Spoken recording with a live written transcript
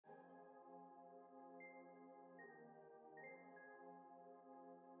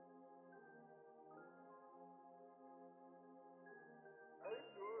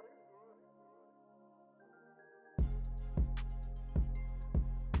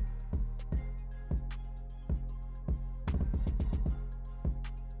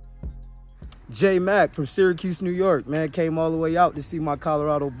J Mac from Syracuse, New York. Man, came all the way out to see my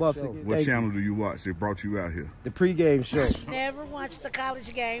Colorado Buffs. What channel do you watch? They brought you out here. The Pregame show. Never watched the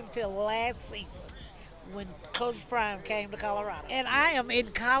college game till last season when Coach Prime came to Colorado. And I am in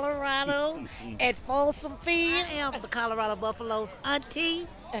Colorado at Folsom Field. I am the Colorado Buffaloes auntie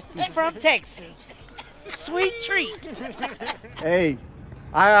from Texas. Sweet treat. Hey,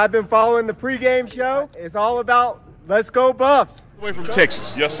 I've been following the Pregame show. It's all about let's go Buffs. Away from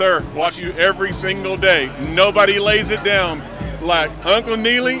Texas. Yes, sir. Watch you every single day. Nobody lays it down like Uncle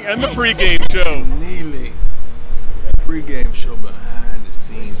Neely and the Pregame show. Neely, Pregame show behind the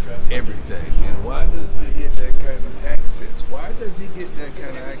scenes of everything. And why does he get that kind of access? Why does he get that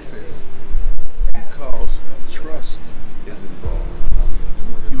kind of access? Because trust is involved.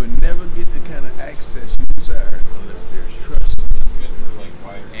 You would never get the kind of access you desire unless there's trust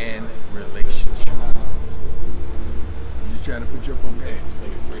and relationship. You're trying to put your up on game.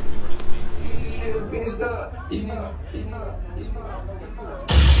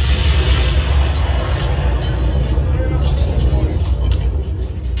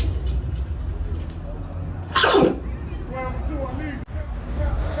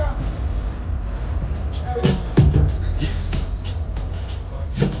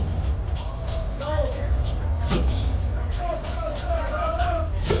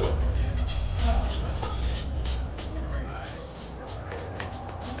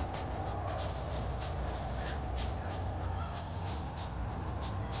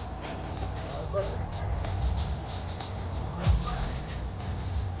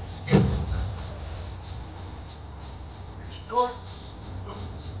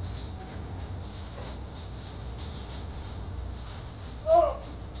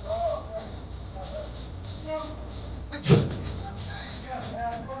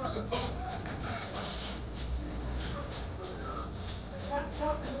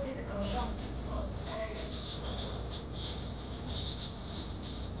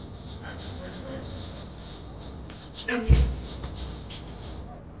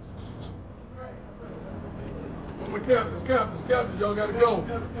 Captains, y'all gotta go.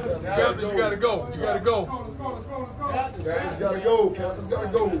 Captains, you gotta go. You gotta go. Captains gotta go. Captains gotta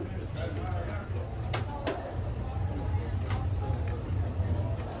go.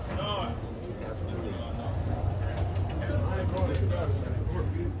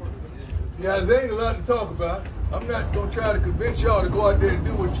 Guys, there ain't a lot to talk about. I'm not gonna try to convince y'all to go out there and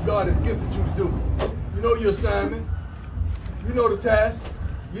do what God has gifted you to do. You know your assignment. You know the task.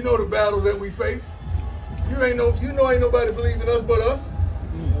 You know the battle that we face. You know ain't nobody believing us but us.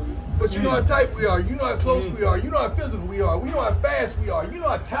 But you know how tight we are. You know how close we are. You know how physical we are. We know how fast we are. You know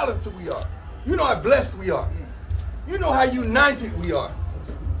how talented we are. You know how blessed we are. You know how united we are.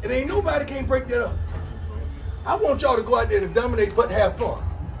 And ain't nobody can break that up. I want y'all to go out there and dominate but have fun.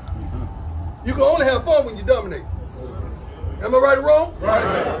 You can only have fun when you dominate. Am I right or wrong?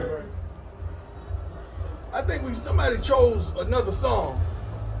 Right. I think somebody chose another song.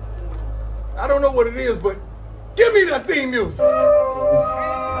 I don't know what it is, but give me that theme music.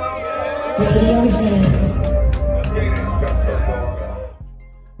 Radio Jam.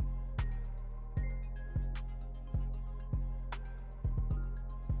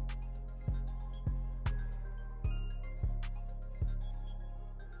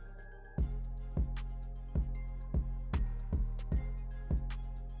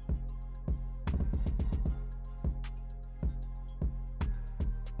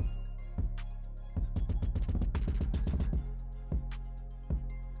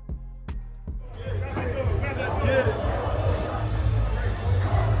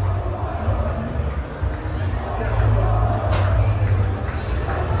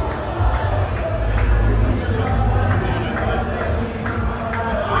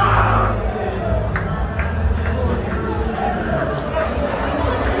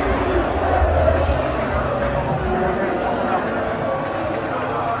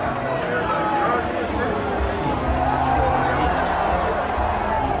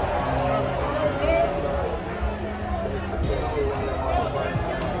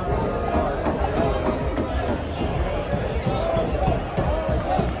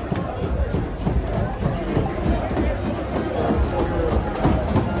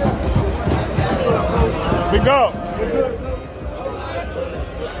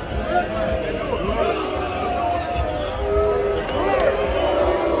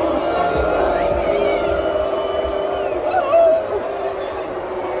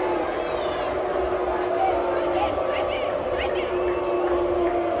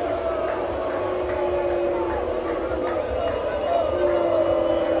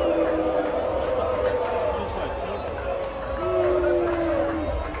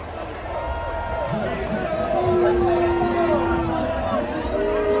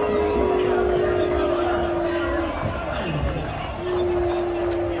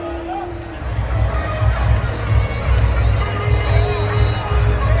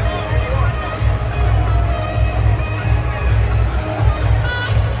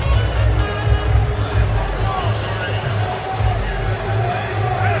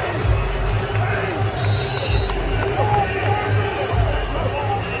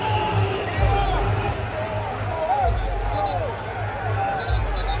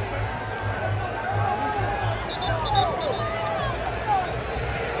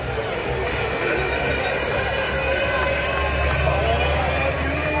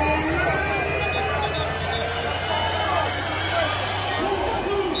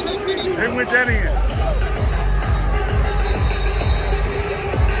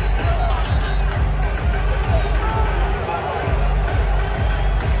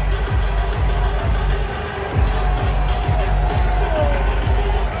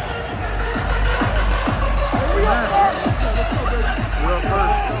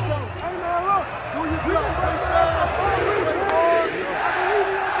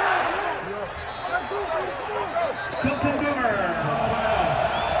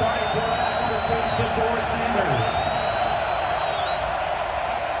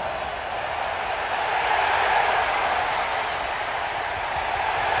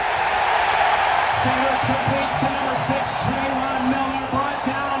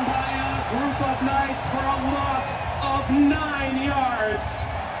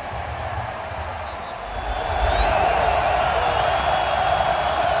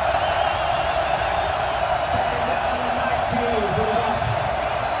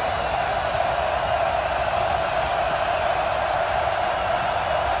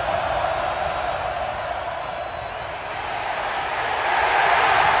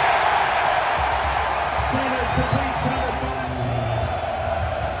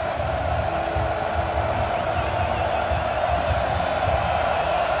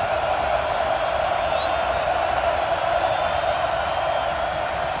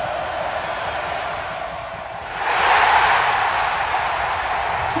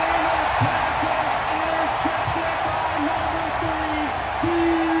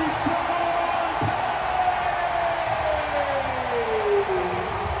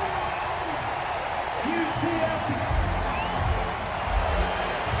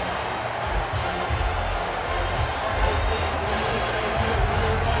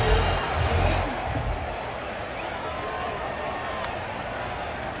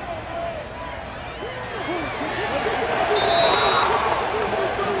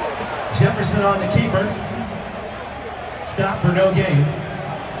 Jefferson on the keeper. Stop for no gain.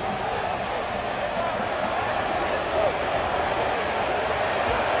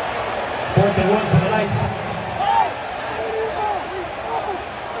 Fourth and 1 for the Knights.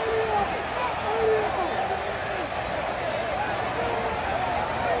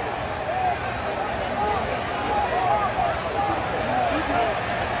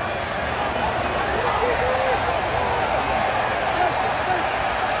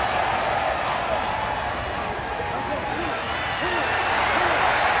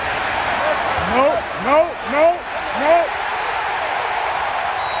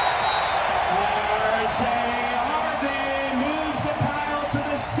 Irvin moves the pile to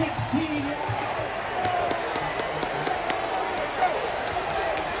the 16.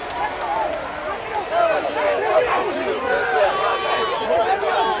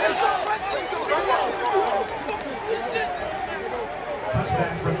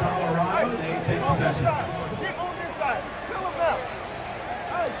 Touchback for Colorado. They take possession.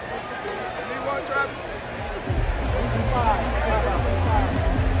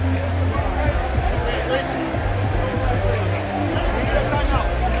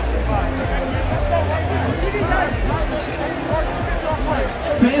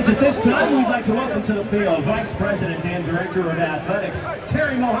 Fans, at this time, we'd like to welcome to the field Vice President and Director of Athletics,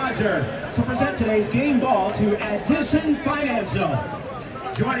 Terrell, to present today's game ball to Addition Financial.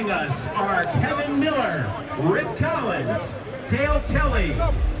 Joining us are Kevin Miller, Rick Collins, Dale Kelly,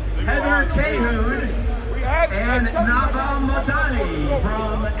 Heather Cahoon, and Nava Madani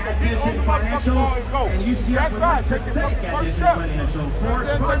from Addition Financial, and UCF would like to thank Addition Financial for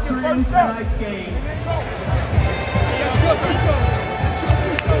sponsoring tonight's game.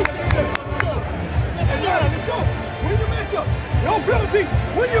 Win your matchup. No penalties.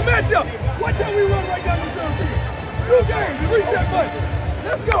 Win your matchup. Watch how we run right down the field. New game. The reset button.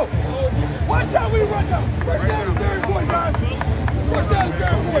 Let's go. Watch how we run down. First down is very important, guys. First down is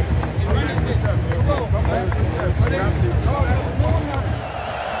very important.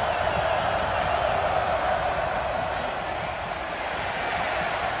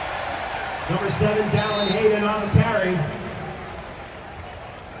 Number 7, Dallin Hayden on the carry.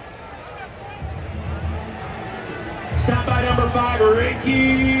 Stop by number 5,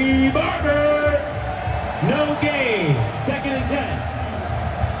 Ricky Barber. No gain. 2nd and 10.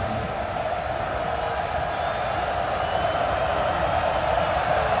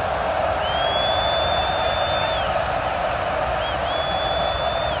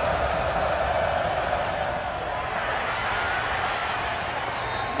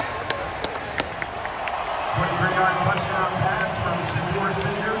 Touchdown pass from Shadur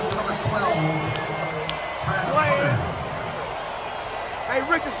Sanders to number 12, Travis Hunter. Hey,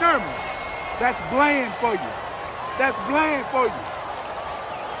 Richard Sherman, that's bland for you. That's bland for you.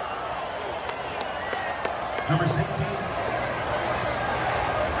 Number 16.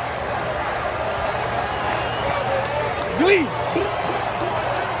 Glee.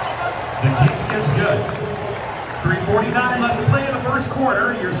 The kick is good. 3:49 left to play in the first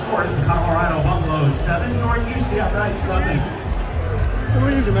quarter. Your score is the Colorado Buffaloes 7, your UCF Knights 0. It's too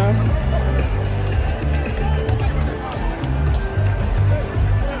easy, man.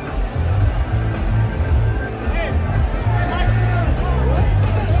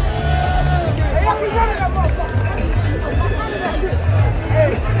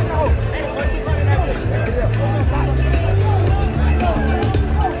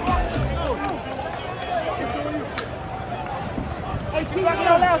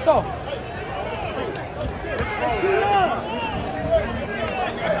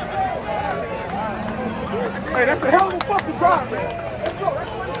 Hey, that's a hell of a fucking drive, man. Let's go.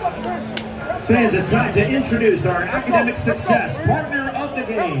 Fans, it's time to introduce our academic success partner of the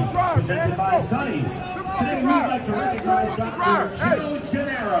game, presented by Sonny's. Today we'd like to recognize Dr. Joe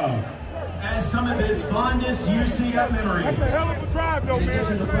Gennaro as some of his fondest UCF memories. That's a hell of a drive, though, man. In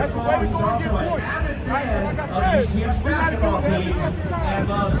addition to football, he's also an avid fan of UCF's basketball teams and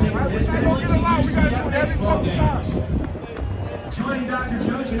loves taking his family to UCF baseball games. Joining Dr.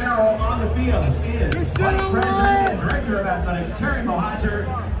 Joe Gennaro on the field is Vice President and Director of Athletics, Terry Mohajer.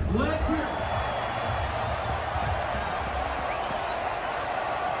 Let's hear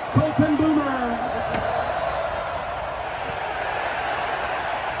Colton Boomer.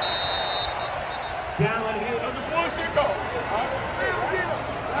 Dallin Hayden. That's a bullshit call.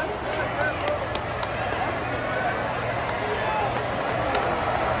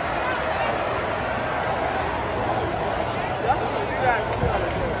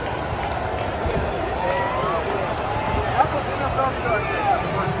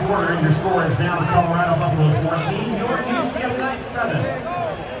 First quarter, your score is now the Colorado Buffaloes 14, your UCF Knights 7.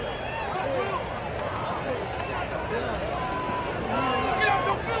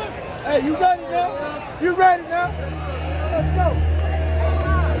 Hey, you ready now? You ready now? Let's go.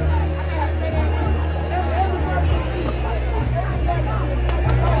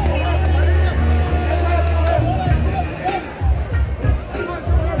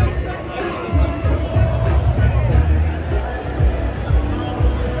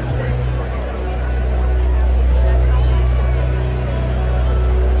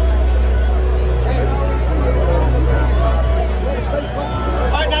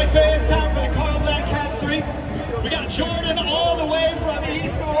 Jordan all the way from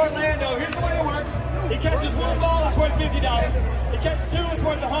east of Orlando. Here's the way it works. He catches one ball, it's worth $50. He catches two, it's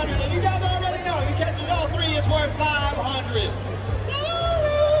worth $100. And you guys already know, he catches all three, it's worth $500.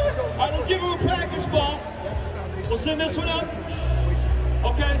 All right, let's give him a practice ball. We'll send this one up.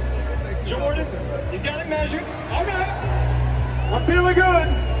 Okay, Jordan, he's got it measured. All right, I'm feeling good.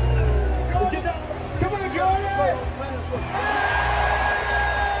 Let's get that. Come on, Jordan.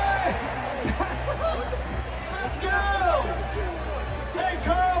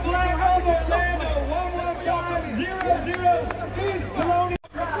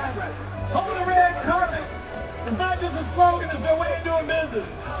 Hold the red carpet. It's not just a slogan, it's their way of doing business.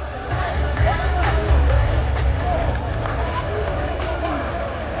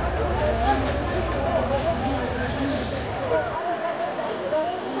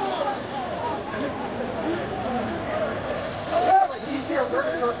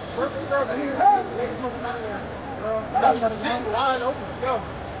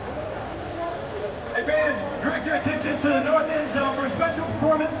 Hey fans, direct your attention to the north end zone for a special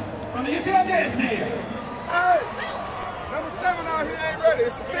performance from the UCF Dance Stadium. Hey, number 7 out here ain't ready.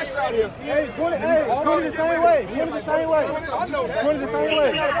 It's a fish out here. Hey, 20, hey, it's 20 the same way. 20 the same way. I know that. 20 the same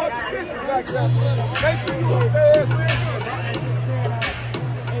way. Got a bunch of fish back there. Make sure you look their ass real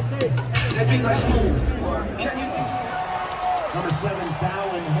good. That beat like smooth. Can you teach me? Number 7,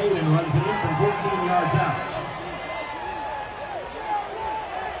 Dallin Hayden runs it in from 14 yards out.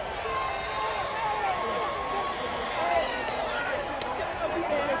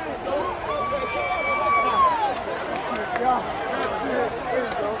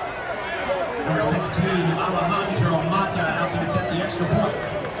 Number 16, Alejandro Mata out to attempt the extra point.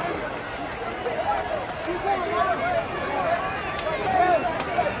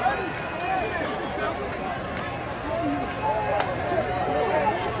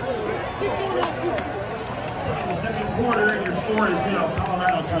 In the second quarter, your score is now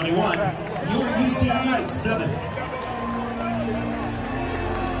Colorado 21, your UCF Knights 7.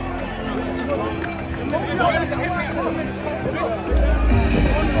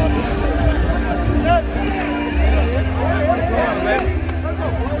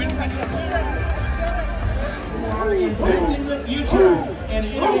 Inventing the future and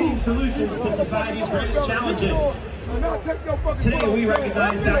innovating solutions to society's greatest challenges. Today we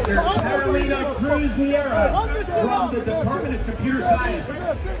recognize Dr. Carolina Cruz Vieira from the Department of Computer Science.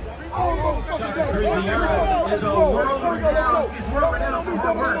 Dr. Cruz Vieira is world-renowned for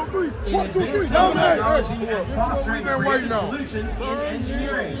her work in advancing technology and fostering creative solutions in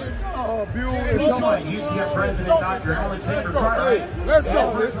engineering. Please join UCF President Dr. Alexander Cartwright and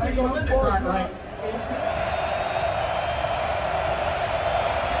First Lady Melinda Cartwright.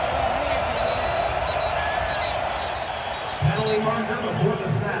 Penalty marker before the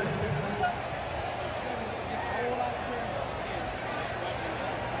snap.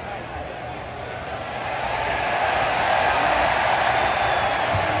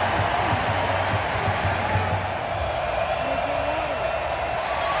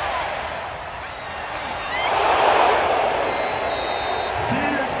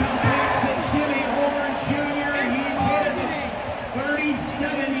 Sanders completes to Jimmy Horn Jr. He's hit the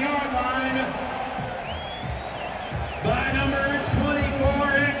 37-yard line by number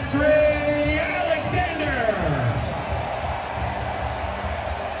 24, X-Ray Alexander.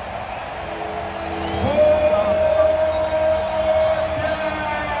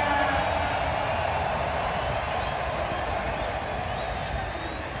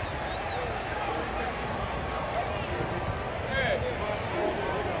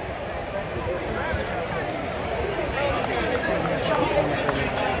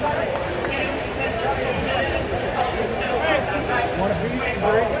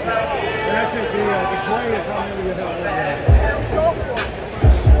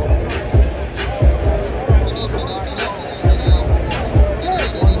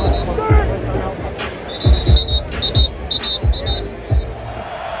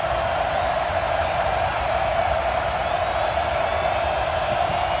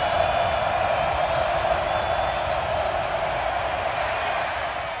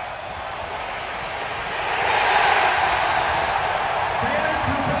 Sanders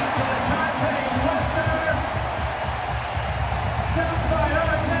completes to the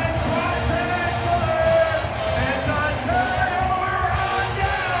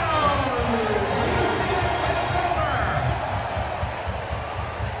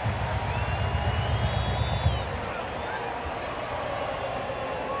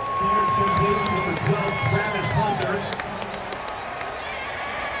Travis Hunter.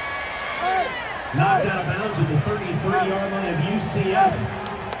 Knocked out of bounds at the 33-yard line of UCF.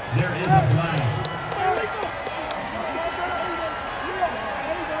 There is a flag.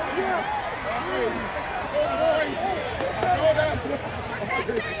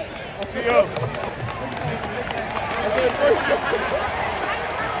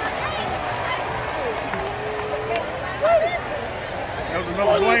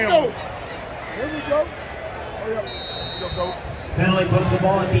 Here we go. Hurry up. Go. Penalty puts the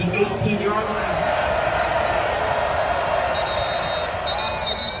ball at the 18-yard line.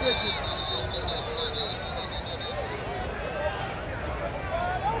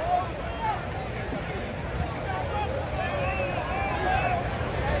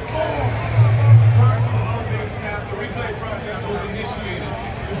 Prior to the ball being snapped, the replay process was initiated.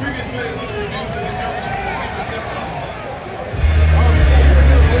 The previous play is under review to determine if the receiver stepped up.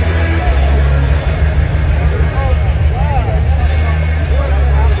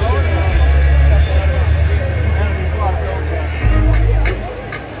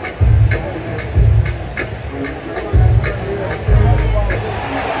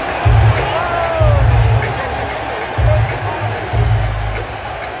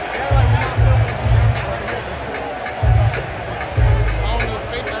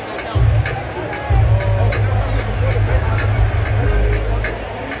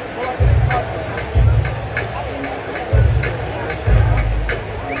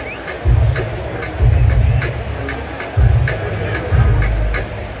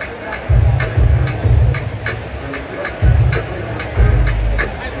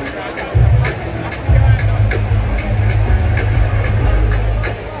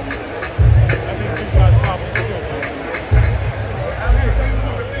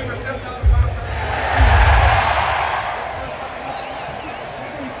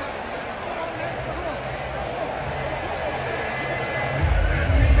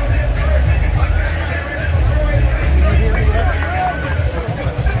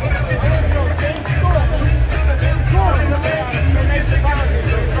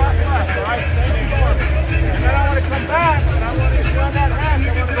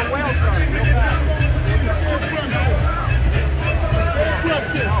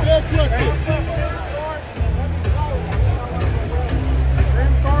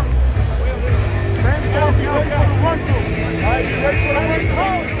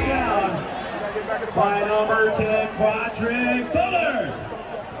 By number 10, Patrick Bullard.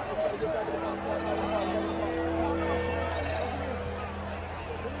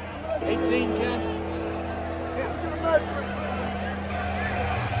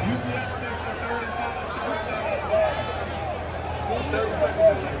 UCF takes the third and final charge down. 30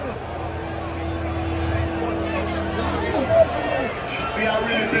 seconds. See, I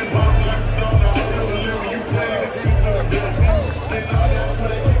really been pumped like the thunder. I never live when you play the super. They know that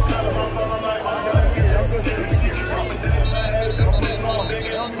flag. Got him up on like, oh, yeah, we just she keep on the dead line. The place all big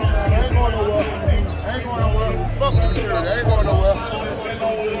and strong. Ain't going nowhere. Fuck security. Ain't going nowhere.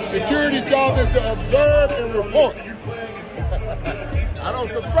 Security job is to observe and report. I don't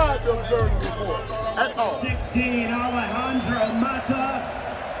subscribe to observe and report at all. 16, Alejandro Mata.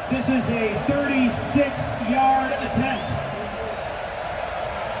 This is a 36-yard attempt.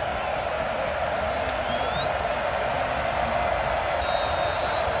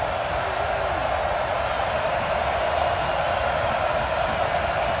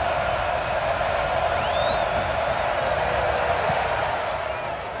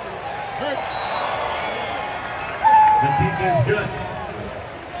 The kick is good.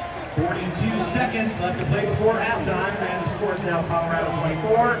 42 seconds left to play before halftime, and the score is now Colorado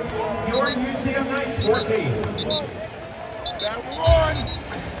 24, your UCF Knights 14. That's one.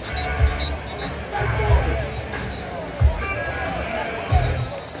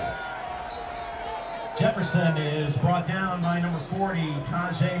 Jefferson is brought down by number 40,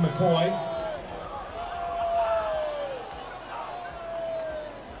 Tajay McCoy.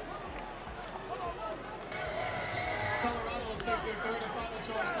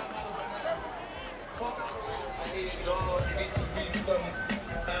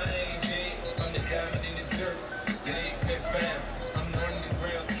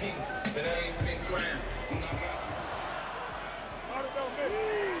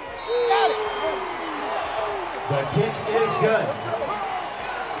 The kick is good.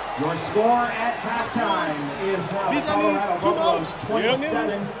 Your score at halftime is now the Colorado Buffaloes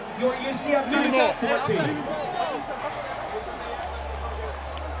 27, your UCF Knights 14.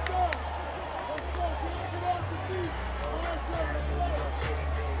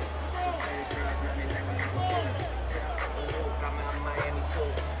 I'm out Miami too,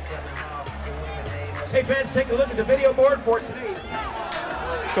 coming home, you women, they Hey fans, take a look at the video board for today.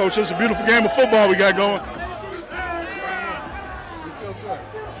 Coach, it's a beautiful game of football we got going.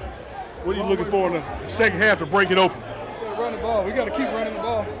 What are you looking for in the second half to break it open? We gotta run the ball. We got to keep running the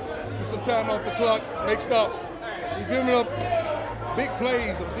ball. Get some time off the clock, make stops. We're giving up big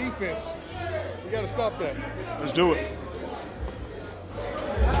plays of defense. We got to stop that. Let's do it.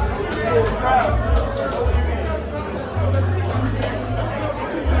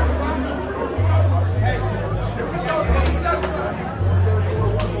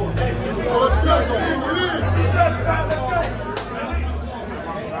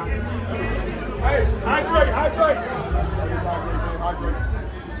 Hey, hydrate.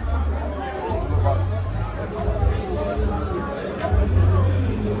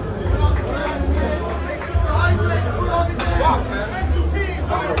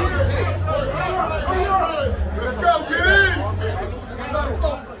 Let's go, get in! Everybody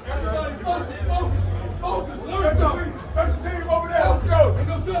focus. Learn something. That's the team over there. Let's go. Let's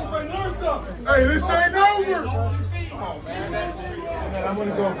go celebrate. Learn something. Hey, this ain't over. Come on, man. I'm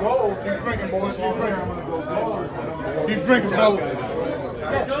gonna go gold. Keep drinking, boys. Keep drinking. I'm gonna go gold. Keep drinking, fellas.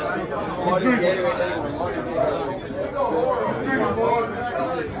 Keep drinking.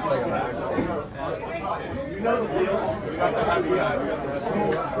 You know the deal. We got the happy guy.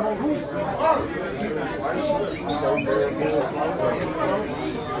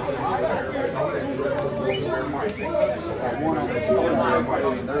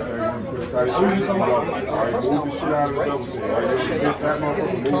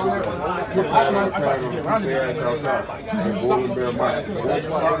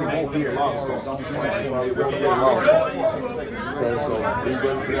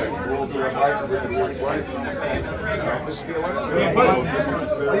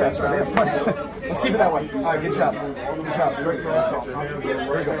 Let's keep it that way. All right, good job. Good job.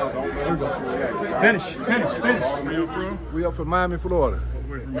 Finish. We up from Miami, Florida.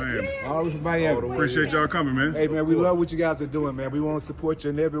 We're from Miami. All the way from Miami. Appreciate y'all coming, man. Hey, man, we love what you guys are doing, man. We want to support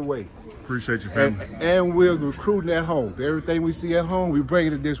you in every way. Appreciate your family. And we're recruiting at home. Everything we see at home, we're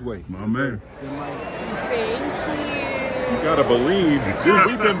bringing it this way. My man. You gotta believe. Dude,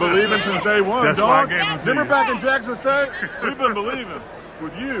 we've been believing since day one, That's dog. why I gave him to Remember you. back in Jackson State? We've been believing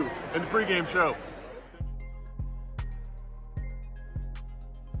with you in the pregame show.